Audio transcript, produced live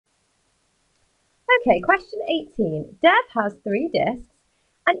Okay, question 18. Dev has 3 discs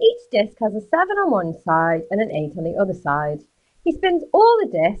and each disc has a 7 on one side and an 8 on the other side. He spins all the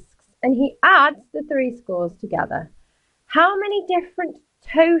discs and he adds the 3 scores together. How many different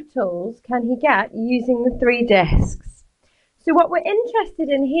totals can he get using the 3 discs? So what we're interested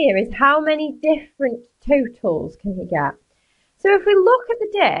in here is how many different totals can he get. So if we look at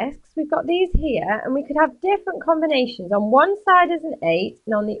the discs, we've got these here, and we could have different combinations. On one side is an 8,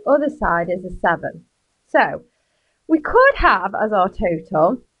 and on the other side is a 7. So we could have as our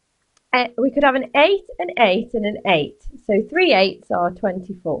total, we could have an 8, an 8, and an 8. So 3 8s are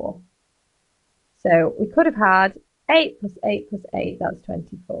 24. So we could have had 8 plus 8 plus 8, that's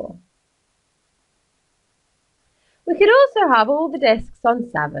 24. We could also have all the discs on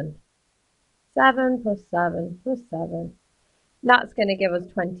 7. 7 plus 7 plus 7. That's going to give us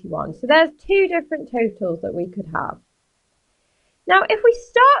 21. So there's 2 different totals that we could have. Now, if we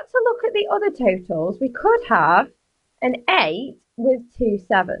start to look at the other totals, we could have an 8 with 2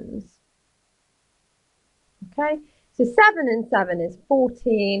 7s. Okay, so 7 and 7 is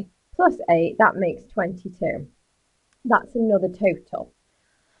 14 plus 8, that makes 22. That's another total.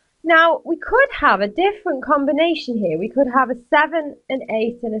 Now, we could have a different combination here. We could have a 7, an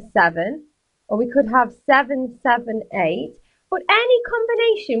 8, and a 7, or we could have 7, 7, 8. But any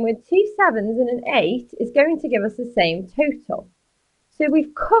combination with 2 7s and an 8 is going to give us the same total. So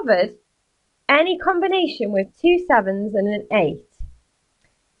we've covered any combination with 2 7s and an 8.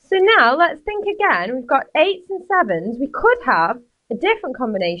 So now let's think again. We've got 8s and 7s. We could have a different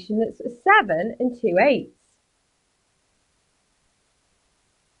combination that's a 7 and 2 8s.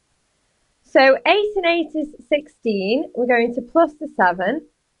 So 8 and 8 is 16. We're going to plus the 7,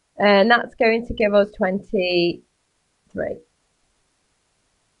 and that's going to give us 23.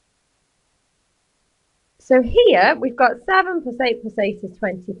 So here we've got 7 plus 8 plus 8 is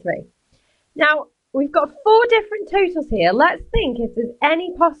 23. Now we've got 4 different totals here. Let's think if there's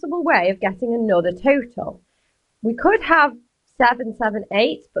any possible way of getting another total. We could have 7, 7,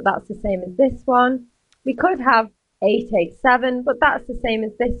 8, but that's the same as this one. We could have 8, 8, 7, but that's the same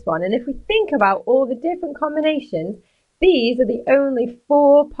as this one. And if we think about all the different combinations, these are the only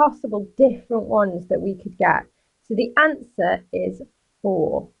 4 possible different ones that we could get. So the answer is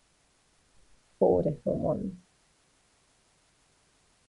 4. 4 different ones.